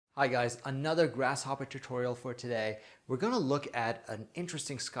Hi guys, another Grasshopper tutorial for today. We're going to look at an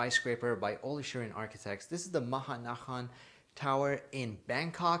interesting skyscraper by Ole Sheeren Architects. This is the MahaNakhon Tower in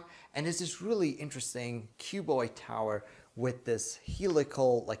Bangkok, and it's this really interesting cuboid tower with this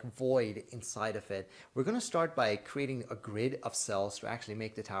helical void inside of it. We're going to start by creating a grid of cells to actually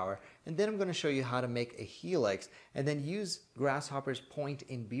make the tower, and then I'm going to show you how to make a helix and then use Grasshopper's point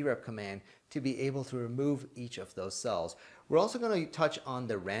in Brep command to be able to remove each of those cells. We're also going to touch on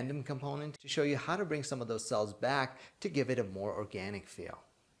the random component to show you how to bring some of those cells back to give it a more organic feel.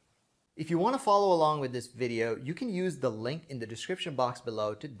 If you want to follow along with this video, you can use the link in the description box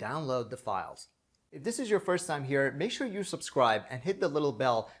below to download the files. If this is your first time here, make sure you subscribe and hit the little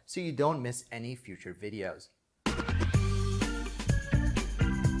bell so you don't miss any future videos.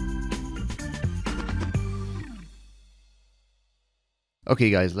 Okay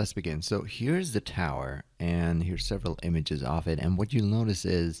guys, let's begin. So here's the tower and here's several images of it, and what you'll notice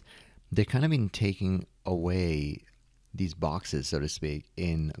is they've kind of been taking away these boxes, so to speak,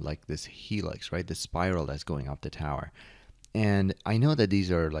 in like this helix, right? The spiral that's going up the tower. And I know that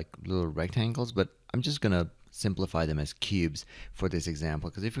these are like little rectangles, but I'm just gonna simplify them as cubes for this example,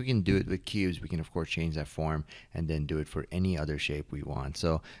 because if we can do it with cubes, we can of course change that form and then do it for any other shape we want.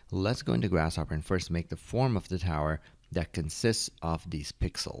 So let's go into Grasshopper and first make the form of the tower that consists of these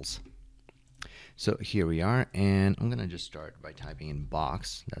pixels. So here we are, and I'm gonna just start by typing in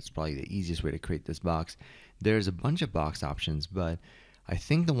box. That's probably the easiest way to create this box. There's a bunch of box options, but I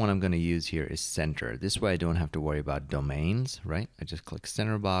think the one I'm gonna use here is center. This way I don't have to worry about domains, right? I just click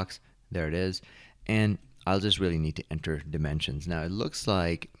center box, there it is, and I'll just really need to enter dimensions. Now it looks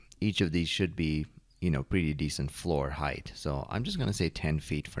like each of these should be pretty decent floor height. So I'm just gonna say 10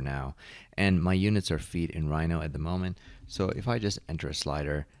 feet for now. And my units are feet in Rhino at the moment. So if I just enter a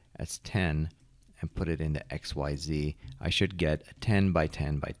slider as 10 and put it in the XYZ, I should get a 10 by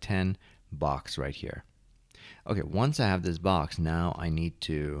 10 by 10 box right here. Okay, once I have this box, now I need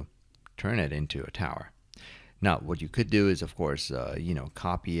to turn it into a tower. Now, what you could do is, of course,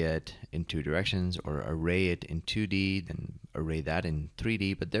 copy it in two directions or array it in 2D, then array that in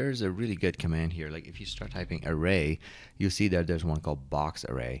 3D. But there's a really good command here. Like if you start typing array, you'll see that there's one called box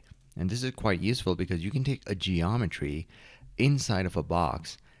array. And this is quite useful because you can take a geometry inside of a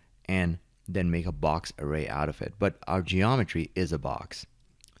box and then make a box array out of it. But our geometry is a box.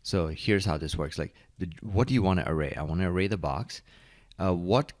 So here's how this works. Like, what do you want to array? I want to array the box.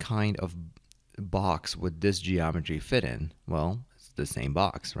 What kind of box would this geometry fit in? Well, it's the same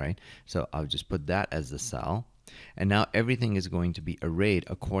box, right? So I'll just put that as the cell, and now everything is going to be arrayed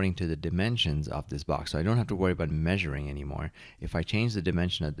according to the dimensions of this box. So I don't have to worry about measuring anymore. If I change the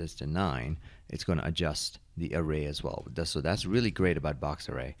dimension of this to 9, it's going to adjust the array as well. So that's really great about box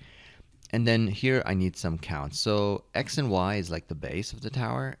array. And then here I need some counts. So X and Y is like the base of the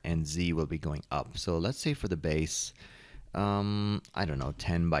tower, and Z will be going up. So let's say for the base, I don't know,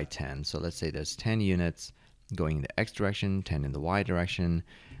 10 by 10. So let's say there's 10 units going in the X direction, 10 in the Y direction.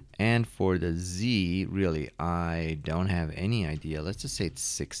 And for the Z, really, I don't have any idea. Let's just say it's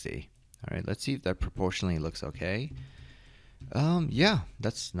 60. All right, let's see if that proportionally looks okay. Yeah,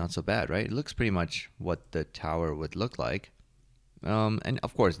 that's not so bad, right? It looks pretty much what the tower would look like. And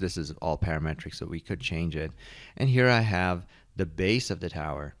of course, this is all parametric, so we could change it. And here I have the base of the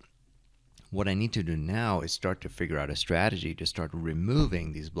tower. What I need to do now is start to figure out a strategy to start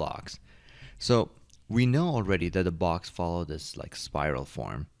removing these blocks. So we know already that the blocks follow this like spiral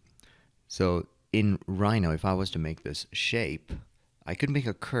form. So in Rhino, if I was to make this shape, I could make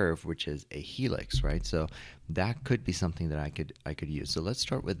a curve, which is a helix, right? So that could be something that I could use. So let's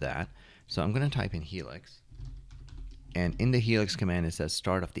start with that. So I'm going to type in helix. And in the helix command, it says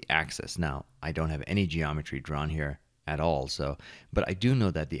start of the axis. Now, I don't have any geometry drawn here at all, but I do know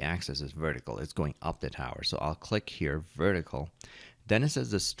that the axis is vertical. It's going up the tower. So I'll click here, vertical. Then it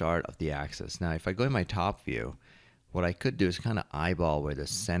says the start of the axis. Now, if I go in my top view, what I could do is kind of eyeball where the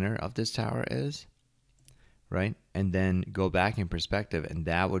center of this tower is, right? And then go back in perspective, and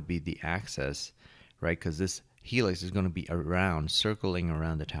that would be the axis, right? Because this helix is going to be around, circling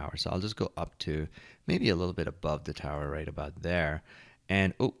around the tower. So I'll just go up to maybe a little bit above the tower, right about there.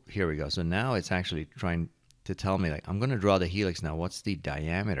 And oh, here we go. So now it's actually trying to tell me, like, I'm going to draw the helix now. What's the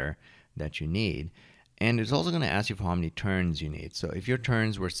diameter that you need? And it's also going to ask you for how many turns you need. So if your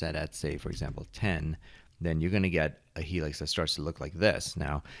turns were set at, say, for example, 10, then you're going to get a helix that starts to look like this.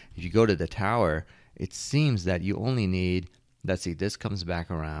 Now, if you go to the tower, it seems that you only need, let's see, this comes back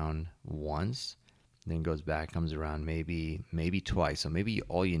around once, then goes back, comes around maybe twice. So maybe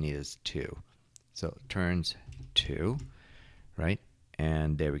all you need is 2. So turns 2, right?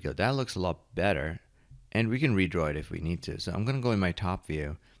 And there we go. That looks a lot better. And we can redraw it if we need to. So I'm going to go in my top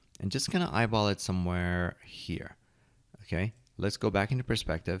view and just gonna eyeball it somewhere here. Okay, let's go back into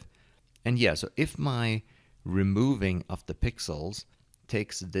perspective. And yeah, so if my removing of the pixels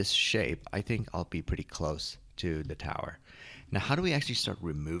takes this shape, I think I'll be pretty close to the tower. Now, how do we actually start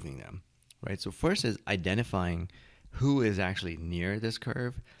removing them? Right, so first is identifying who is actually near this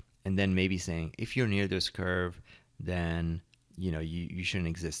curve, and then maybe saying, if you're near this curve, then you shouldn't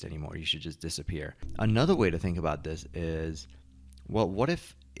exist anymore. You should just disappear. Another way to think about this is, well, what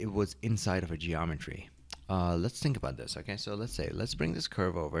if it was inside of a geometry? Let's think about this. Okay, so let's bring this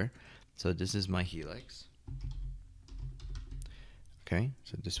curve over. So this is my helix. Okay,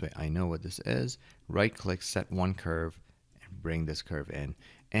 so this way I know what this is. Right click, set one curve, and bring this curve in.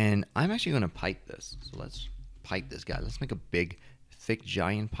 And I'm actually going to pipe this. So let's pipe this guy. Let's make a big, thick,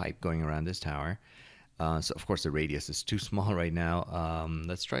 giant pipe going around this tower. So of course the radius is too small right now.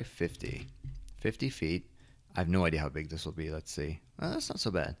 Let's try 50 feet. I have no idea how big this will be. Let's see. That's not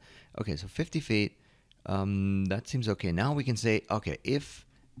so bad. Okay, so 50 feet. That seems okay. Now we can say, okay, if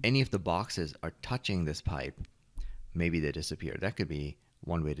any of the boxes are touching this pipe, maybe they disappear. That could be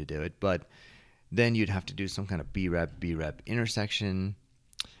one way to do it. But then you'd have to do some kind of brep intersection.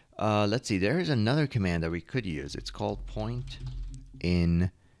 Let's see. There is another command that we could use. It's called point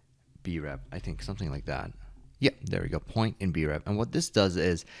in brep. I think something like that. Yeah, there we go. Point in brep. And what this does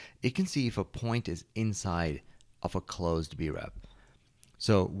is it can see if a point is inside of a closed brep.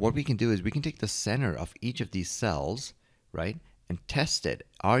 So what we can do is we can take the center of each of these cells, right, and test it.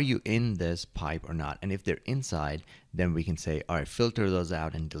 Are you in this pipe or not? And if they're inside, then we can say, all right, filter those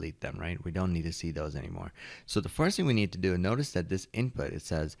out and delete them, right? We don't need to see those anymore. So the first thing we need to do, notice that this input, it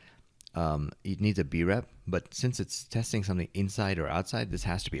says it needs a brep, but since it's testing something inside or outside, this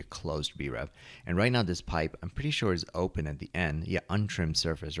has to be a closed brep. And right now this pipe, I'm pretty sure, is open at the end. Yeah, untrimmed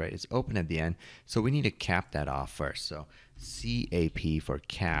surface, right? It's open at the end. So we need to cap that off first. So CAP for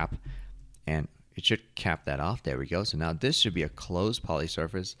cap, and it should cap that off. There we go. So now this should be a closed poly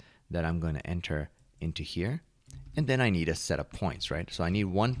surface that I'm going to enter into here. And then I need a set of points, right? So I need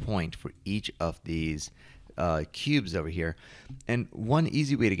 1 point for each of these cubes over here. And one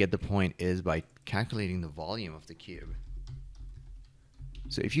easy way to get the point is by calculating the volume of the cube.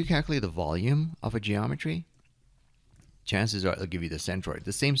 So if you calculate the volume of a geometry, chances are it'll give you the centroid.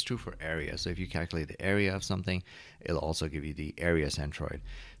 The same is true for area. So if you calculate the area of something, it'll also give you the area centroid.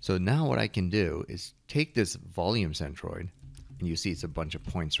 So now what I can do is take this volume centroid, and you see it's a bunch of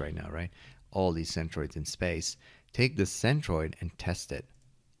points right now, right? All these centroids in space. Take this centroid and test it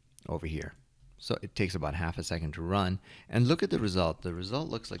over here. So it takes about half a second to run. And look at the result. The result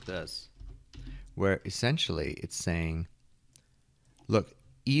looks like this, where essentially it's saying, look,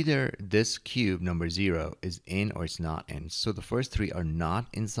 either this cube number 0 is in or it's not in. So the first 3 are not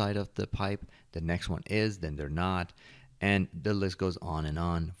inside of the pipe. The next one is, then they're not. And the list goes on and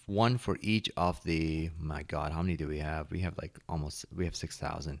on. One for each of the, my God, how many do we have? We have like we have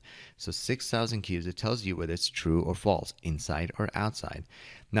 6,000. So 6,000 cubes. It tells you whether it's true or false, inside or outside.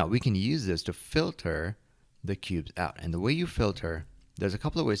 Now we can use this to filter the cubes out. And the way you filter, there's a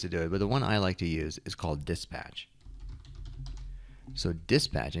couple of ways to do it, but the one I like to use is called dispatch. So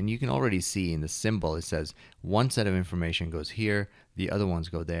dispatch, and you can already see in the symbol, it says one set of information goes here, the other ones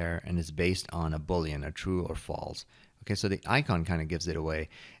go there, and it's based on a Boolean, a true or false. Okay, so the icon kind of gives it away.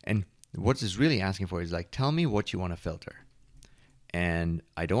 And what it's really asking for is like, tell me what you want to filter. And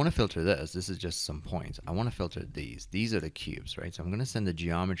I don't want to filter this. This is just some points. I want to filter these. These are the cubes, right? So I'm going to send the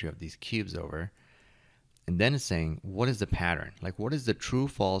geometry of these cubes over. And then it's saying, what is the pattern? Like, what is the true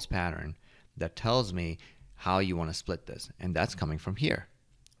false pattern that tells me how you want to split this? And that's coming from here,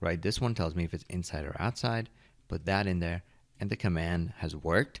 right? This one tells me if it's inside or outside. Put that in there, and the command has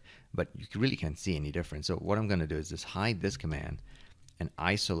worked, but you really can't see any difference. So what I'm going to do is just hide this command and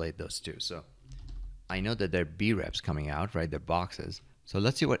isolate those two. So I know that they're B-reps coming out, right? They're boxes. So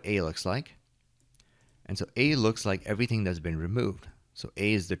let's see what A looks like. And so A looks like everything that's been removed. So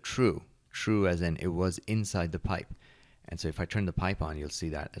A is the true as in it was inside the pipe. And so if I turn the pipe on, you'll see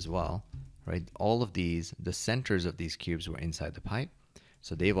that as well, right? All of these, the centers of these cubes were inside the pipe.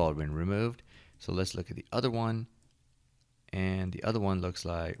 So they've all been removed. So let's look at the other one. And the other one looks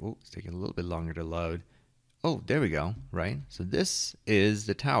like, oh, it's taking a little bit longer to load. Oh, there we go, right? So this is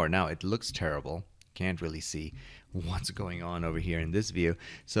the tower. Now it looks terrible. Can't really see what's going on over here in this view.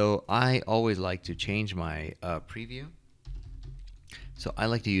 So I always like to change my preview. So I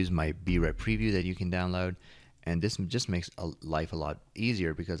like to use my Brep preview that you can download. And this just makes life a lot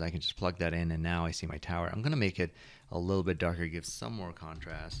easier because I can just plug that in and now I see my tower. I'm going to make it a little bit darker, give some more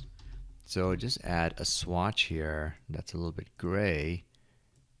contrast. So just add a swatch here that's a little bit gray,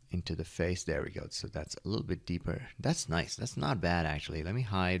 into the face. There we go. So that's a little bit deeper. That's nice. That's not bad, actually. Let me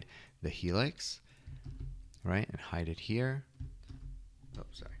hide the helix, right? And hide it here. Oh,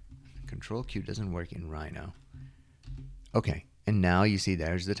 sorry. Control Q doesn't work in Rhino. Okay. And now you see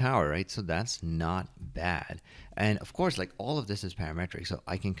there's the tower, right? So that's not bad. And of course, like all of this is parametric. So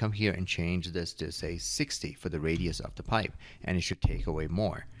I can come here and change this to say 60 for the radius of the pipe, and it should take away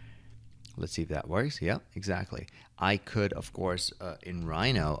more. Let's see if that works. Yeah, exactly. I could, of course, in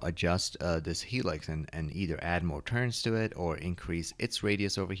Rhino, adjust this helix and either add more turns to it or increase its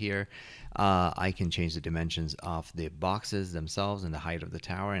radius over here. I can change the dimensions of the boxes themselves and the height of the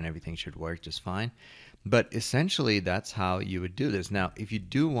tower, and everything should work just fine. But essentially, that's how you would do this. Now, if you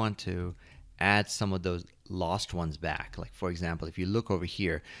do want to add some of those lost ones back, like for example, if you look over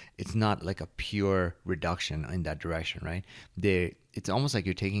here, it's not like a pure reduction in that direction, right? It's almost like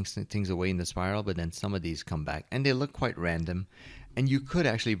you're taking things away in the spiral, but then some of these come back and they look quite random. And you could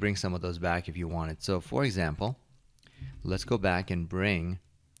actually bring some of those back if you wanted. So for example, let's go back and bring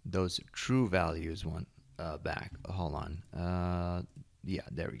those true values back. Hold on. Yeah,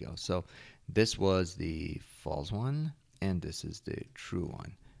 there we go. So this was the false one, and this is the true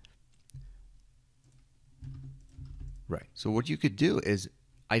one. Right. So what you could do is,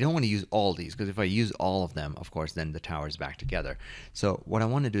 I don't want to use all these, because if I use all of them, of course, then the tower is back together. So what I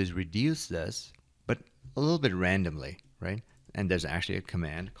want to do is reduce this, but a little bit randomly, right? And there's actually a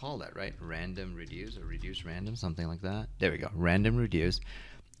command called that, right? Random reduce or reduce random, something like that. There we go. Random reduce.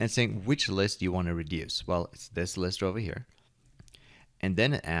 And saying which list do you want to reduce? Well, it's this list over here. And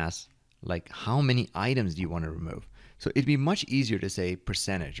then it asks, like, how many items do you want to remove? So it'd be much easier to say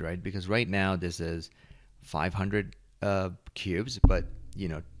percentage, right? Because right now this is 500 cubes, but you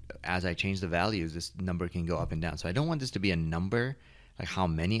know, as I change the values, this number can go up and down. So I don't want this to be a number, like how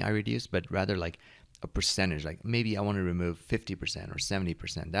many I reduce, but rather like a percentage, like maybe I want to remove 50% or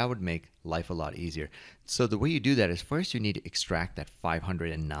 70%. That would make life a lot easier. So the way you do that is first you need to extract that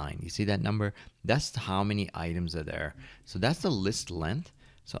 509. You see that number? That's how many items are there. So that's the list length.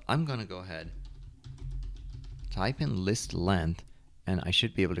 So I'm going to go ahead, type in list length, and I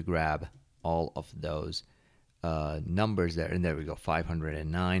should be able to grab all of those numbers there. And there we go,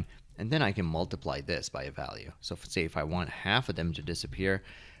 509. And then I can multiply this by a value. So say if I want half of them to disappear,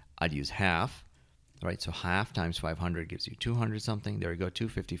 I'd use half. Right, so half times 500 gives you 200 something. There we go,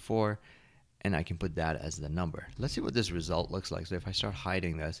 254, and I can put that as the number. Let's see what this result looks like. So if I start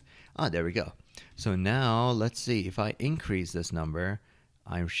hiding this, there we go. So now let's see, if I increase this number,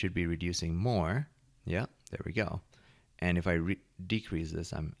 I should be reducing more. Yeah, there we go. And if I decrease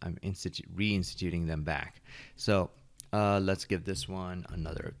this, I'm reinstituting them back. So let's give this one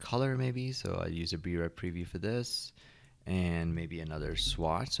another color maybe. So I'll use a Brep preview for this. And maybe another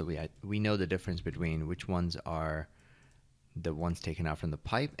swatch, so we know the difference between which ones are the ones taken out from the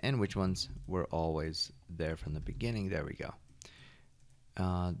pipe and which ones were always there from the beginning. There we go.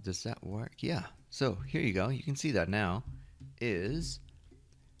 Does that work? Yeah. So here you go. You can see that now is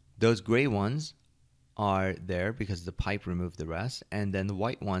those gray ones are there because the pipe removed the rest, and then the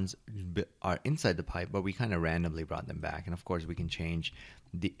white ones are inside the pipe, but we kind of randomly brought them back. And of course we can change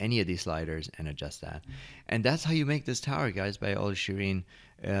any of these sliders and adjust that. And that's how you make this tower, guys, by Ole Scheeren.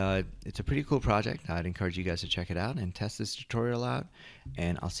 It's a pretty cool project. I'd encourage you guys to check it out and test this tutorial out,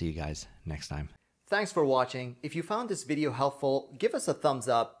 and I'll see you guys next time. Thanks for watching. If you found this video helpful, give us a thumbs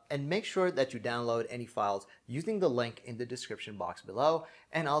up and make sure that you download any files using the link in the description box below,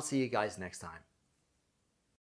 and I'll see you guys next time.